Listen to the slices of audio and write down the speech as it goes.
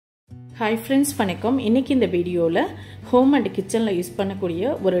Hi friends, வணக்கம். இன்னைக்கு இந்த வீடியோல ஹோம் அண்ட் கிச்சன்ல யூஸ்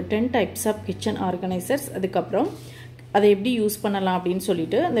பண்ணக்கூடிய ஒரு 10 types of kitchen organizers அதுக்கு அப்புறம் அதை எப்படி யூஸ் பண்ணலாம் அப்படினு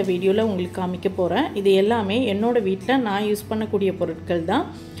சொல்லிட்டு இந்த வீடியோல உங்களுக்கு காமிக்க போறேன். இது எல்லாமே என்னோட வீட்ல நான் யூஸ் பண்ணக்கூடிய பொருட்கள் தான்.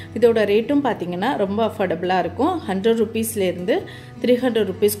 இதோட ரேட்டும் பாத்தீங்கன்னா ரொம்ப அஃபோர்டபிளா இருக்கும். 100 rupeesல இருந்து 300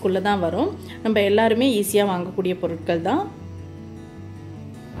 rupees குள்ள தான் வரும். நம்ம எல்லாரும் ஈஸியா வாங்கக்கூடிய பொருட்கள் தான்.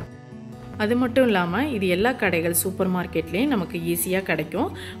 அது மட்டும் இல்லாம இது எல்லா கடைகள் சூப்பர் மார்க்கெட்லயே நமக்கு ஈஸியா கிடைக்கும்.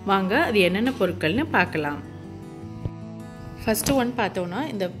 வாங்க அது என்னென்ன பொருட்கள்னு பார்க்கலாம். ஃபர்ஸ்ட் ஒன் பார்த்தோம்னா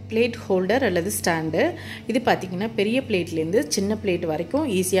இந்த பிளேட் ஹோல்டர் அல்லது ஸ்டாண்டு. இது பாத்தீங்கன்னா பெரிய பிளேட்ல இருந்து சின்ன பிளேட் வரைக்கும்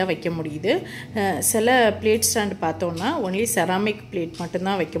ஈஸியா வைக்க முடியுது. சில பிளேட் ஸ்டாண்ட் பார்த்தோம்னா only செராமிக் பிளேட் மட்டும்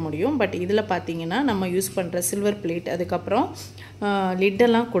தான் வைக்க முடியும். பட் இதுல பாத்தீங்கன்னா நம்ம யூஸ் பண்ற சில்வர் பிளேட் அதுக்கு அப்புறம் லிட்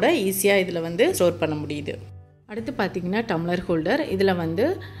எல்லாம் கூட ஈஸியா இதுல வந்து ஸ்டோர் பண்ண முடியுது. அடுத்து பாத்தீங்கன்னா டம்ளர் ஹோல்டர். இதுல வந்து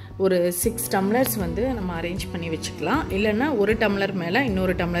ஒரு 6 டம்ளர்ஸ் வந்து நம்ம அரேஞ்ச் பண்ணி வச்சுக்கலாம். இல்லனா ஒரு டம்ளர் மேல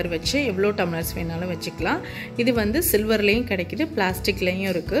இன்னொரு டம்ளர் வச்சு எவ்வளவு டம்ளர்ஸ் வேணாலும் வச்சுக்கலாம். இது வந்து சில்வர்லயும் கிடைக்குது,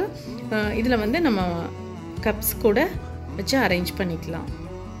 பிளாஸ்டிக்லயும் இருக்கு. இதுல வந்து நம்ம கப்ஸ் கூட வச்சு அரேஞ்ச் பண்ணிக்கலாம்.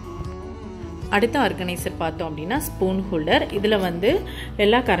 அடுத்த ஆர்கனைசர் பார்த்தோம் அப்படின்னா ஸ்பூன் ஹோல்டர். இதுல வந்து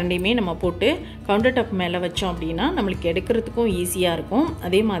எல்லா கரண்டியுமே நம்ம போட்டு கவுண்டர் டாப் மேல வச்சோம் அப்படின்னா நமக்கு எடுக்கிறதுக்கும் ஈஸியா இருக்கும்.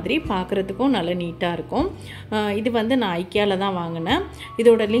 அதே மாதிரி பார்க்கிறதுக்கும் நல்ல நீட்டா இருக்கும். இது வந்து நான் ஐக்கியால தான் வாங்கினேன்.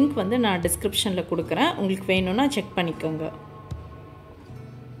 இதோட லிங்க் வந்து நான் டிஸ்கிரிப்ஷன்ல கொடுக்கிறேன். உங்களுக்கு வேணும்னா செக் பண்ணிக்கோங்க.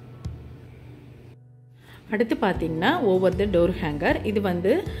 அடுத்து பாத்தீங்கன்னா ஓவர் தி டோர் ஹேங்கர். இது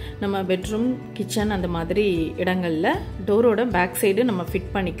வந்து நம்ம பெட்ரூம், கிச்சன் அந்த மாதிரி இடங்கள்ல டோரோட பேக் சைடு நம்ம ஃபிட்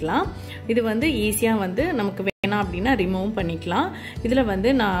பண்ணிக்கலாம். இது வந்து ஈஸியா வந்து நமக்கு வேணாம் அப்படின்னா ரிமூவ் பண்ணிக்கலாம். இதுல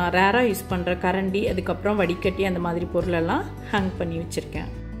வந்து நான் ரேரா யூஸ் பண்ற கரண்டி அதுக்கு அப்புறம் வடிகட்டி அந்த மாதிரி பொருள் எல்லாம் ஹேங் பண்ணி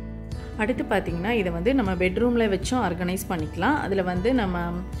வச்சிருக்கேன். அடுத்து பாத்தீங்கன்னா இத வந்து நம்ம பெட்ரூம்ல வெச்சும் ஆர்கனைஸ் பண்ணிக்கலாம். அதுல வந்து நம்ம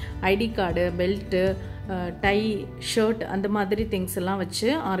ID card, belt, tie, shirt அந்த மாதிரி திங்ஸ் எல்லாம் வச்சு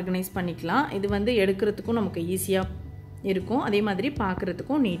ஆர்கனைஸ் பண்ணிக்கலாம். இது வந்து எடுக்கிறதுக்கும் நமக்கு ஈஸியா இருக்கும். அதே மாதிரி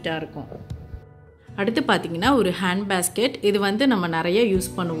பார்க்கிறதுக்கும் நீட்டா இருக்கும். அடுத்து பாத்தீங்கன்னா ஒரு ஹேண்ட் பாஸ்கெட். இது வந்து நம்ம நிறைய யூஸ்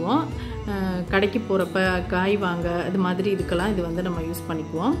பண்ணுவோம். கடைக்கு போறப்ப காய் வாங்க அது மாதிரி இதுக்கெல்லாம் இது வந்து நம்ம யூஸ்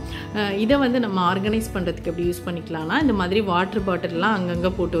பண்ணிக்குவோம். இதை வந்து நம்ம ஆர்கனைஸ் பண்றதுக்கு எப்படி யூஸ் பண்ணிக்கலாம்னா இந்த மாதிரி வாட்டர் பாட்டில்லாம்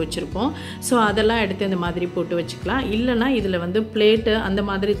அங்கங்க போட்டு வச்சிருப்போம். ஸோ அதெல்லாம் எடுத்து இந்த மாதிரி போட்டு வச்சுக்கலாம். இல்லைன்னா இதுல வந்து பிளேட்டு அந்த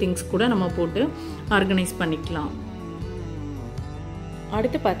மாதிரி திங்ஸ் கூட நம்ம போட்டு ஆர்கனைஸ் பண்ணிக்கலாம்.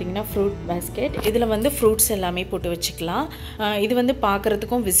 அடுத்து பாத்தீங்கன்னா ஃப்ரூட் பாஸ்கெட். இதுல வந்து ஃப்ரூட்ஸ் எல்லாமே போட்டு வச்சுக்கலாம். இது வந்து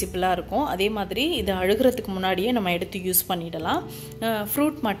பார்க்கிறதுக்கும் விசிபிளா இருக்கும். அதே மாதிரி இது அழுகிறதுக்கு முன்னாடியே நம்ம எடுத்து யூஸ் பண்ணிடலாம்.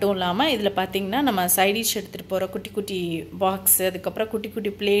 ஃப்ரூட் மட்டும் இல்லாம இதுல பாத்தீங்கன்னா நம்ம சைட் டிஷ் எடுத்துட்டு போற குட்டி குட்டி பாக்ஸ் அதுக்கு அப்புறம் குட்டி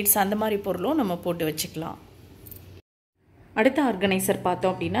குட்டி பிளேட்ஸ் அந்த மாதிரி பொருளும் நம்ம போட்டு வச்சுக்கலாம். அடுத்த ஆர்கனைசர்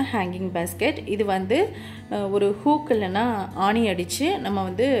பார்த்தோம் அப்படின்னா ஹேங்கிங் பாஸ்கெட். இது வந்து ஒரு ஹூக் இல்லைன்னா ஆணி அடிச்சு நம்ம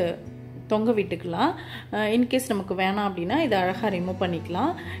வந்து தொங்க விட்டுக்கலாம். இன்கேஸ் நமக்கு வேணாம் அப்படின்னா இதை அழகாக ரிமூவ் பண்ணிக்கலாம்.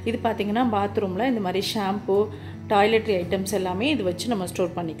 இது பார்த்தீங்கன்னா பாத்ரூமில் இந்த மாதிரி ஷாம்பு, டாய்லெட்ரி ஐட்டம்ஸ் எல்லாமே இது வச்சு நம்ம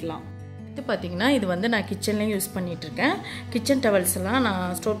ஸ்டோர் பண்ணிக்கலாம். இது பார்த்தீங்கன்னா இது வந்து நான் கிச்சன்லேயும் யூஸ் பண்ணிகிட்ருக்கேன். கிச்சன் டவல்ஸ் எல்லாம்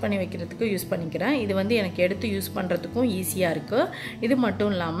நான் ஸ்டோர் பண்ணி வைக்கிறதுக்கு யூஸ் பண்ணிக்கிறேன். இது வந்து எனக்கு எடுத்து யூஸ் பண்ணுறதுக்கும் ஈஸியாக இருக்குது. இது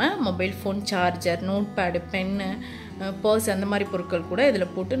மட்டும் இல்லாமல் mobile phone, charger, note pad, pen, purse அந்த மாதிரி பொருட்கள் கூட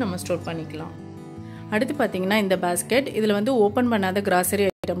இதில் போட்டு நம்ம ஸ்டோர் பண்ணிக்கலாம். அடுத்து பார்த்தீங்கன்னா இந்த பாஸ்கெட். இதில் வந்து ஓப்பன் பண்ணாத கிராசரி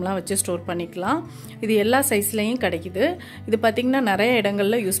ஐட்டம்லாம் வச்சு ஸ்டோர் பண்ணிக்கலாம். இது எல்லா சைஸ்லையும் கிடைக்குது. இது பார்த்தீங்கன்னா நிறைய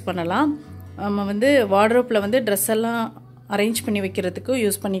இடங்கள்ல யூஸ் பண்ணலாம். நம்ம வந்து வார்ட்ரோப்பில் வந்து ட்ரெஸ் எல்லாம் அரேஞ்ச் பண்ணி வைக்கிறதுக்கு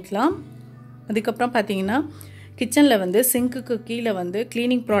யூஸ் பண்ணிக்கலாம். அதுக்கப்புறம் பார்த்தீங்கன்னா கிச்சனில் வந்து சிங்க்குக்கு கீழே வந்து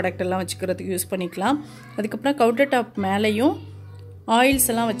கிளீனிங் ப்ராடக்ட் எல்லாம் வச்சுக்கிறதுக்கு யூஸ் பண்ணிக்கலாம். அதுக்கப்புறம் கவுண்டர் டாப் மேலேயும் ஆயில்ஸ்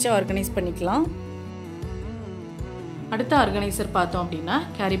எல்லாம் வச்சு ஆர்கனைஸ் பண்ணிக்கலாம். அடுத்த ஆர்கனைசர் பார்த்தோம் அப்படின்னா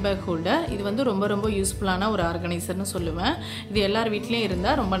கேரி பேக் ஹோல்டர். இது வந்து ரொம்ப ரொம்ப யூஸ்ஃபுல்லான ஒரு ஆர்கனைசர்னு சொல்லுவேன். இது எல்லார் வீட்லேயும்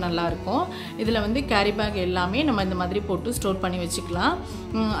இருந்தால் ரொம்ப நல்லா இருக்கும். இதில் வந்து கேரி பேக் எல்லாமே நம்ம இந்த மாதிரி போட்டு ஸ்டோர் பண்ணி வச்சுக்கலாம்.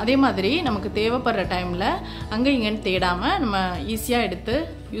 அதே மாதிரி நமக்கு தேவைப்படுற டைமில் அங்கே இங்கேன்னு தேடாமல் நம்ம ஈஸியாக எடுத்து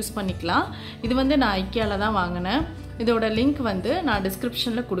யூஸ் பண்ணிக்கலாம். இது வந்து நான் ஐக்கியால தான் வாங்கினேன். இதோட லிங்க் வந்து நான்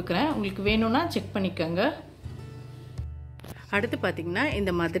டிஸ்கிரிப்ஷனில் கொடுக்குறேன். உங்களுக்கு வேணும்னா செக் பண்ணிக்கோங்க. அடுத்து பார்த்தீங்கன்னா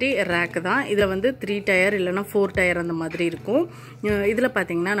இந்த மாதிரி ரேக் தான். இதில் வந்து 3 டயர் இல்லைன்னா 4 டயர் அந்த மாதிரி இருக்கும். இதில்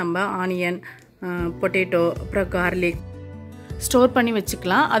பார்த்தீங்கன்னா நம்ம ஆனியன், பொட்டேட்டோ, அப்புறம் கார்லிக் ஸ்டோர் பண்ணி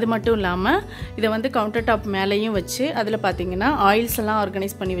வச்சுக்கலாம். அது மட்டும் இல்லாமல் இதை வந்து கவுண்டர் டாப் மேலேயும் வச்சு அதில் பார்த்தீங்கன்னா ஆயில்ஸ் எல்லாம்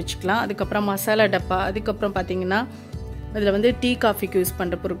ஆர்கனைஸ் பண்ணி வச்சுக்கலாம். அதுக்கப்புறம் மசாலா டப்பா, அதுக்கப்புறம் பார்த்தீங்கன்னா அதில் வந்து டீ காஃபிக்கு யூஸ்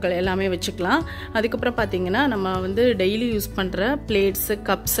பண்ணுற பொருட்கள் எல்லாமே வச்சுக்கலாம். அதுக்கப்புறம் பார்த்தீங்கன்னா நம்ம வந்து டெய்லி யூஸ் பண்ணுற பிளேட்ஸு,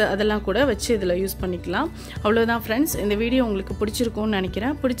 கப்ஸு அதெல்லாம் கூட வச்சு இதில் யூஸ் பண்ணிக்கலாம். அவ்வளோதான் ஃப்ரெண்ட்ஸ். இந்த வீடியோ உங்களுக்கு பிடிச்சிருக்கும்னு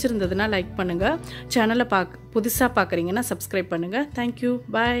நினைக்கிறேன். பிடிச்சிருந்ததுன்னா லைக் பண்ணுங்கள். சேனலை புதுசாக பார்க்குறீங்கன்னா சப்ஸ்கிரைப் பண்ணுங்கள். தேங்க்யூ,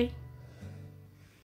 பாய்.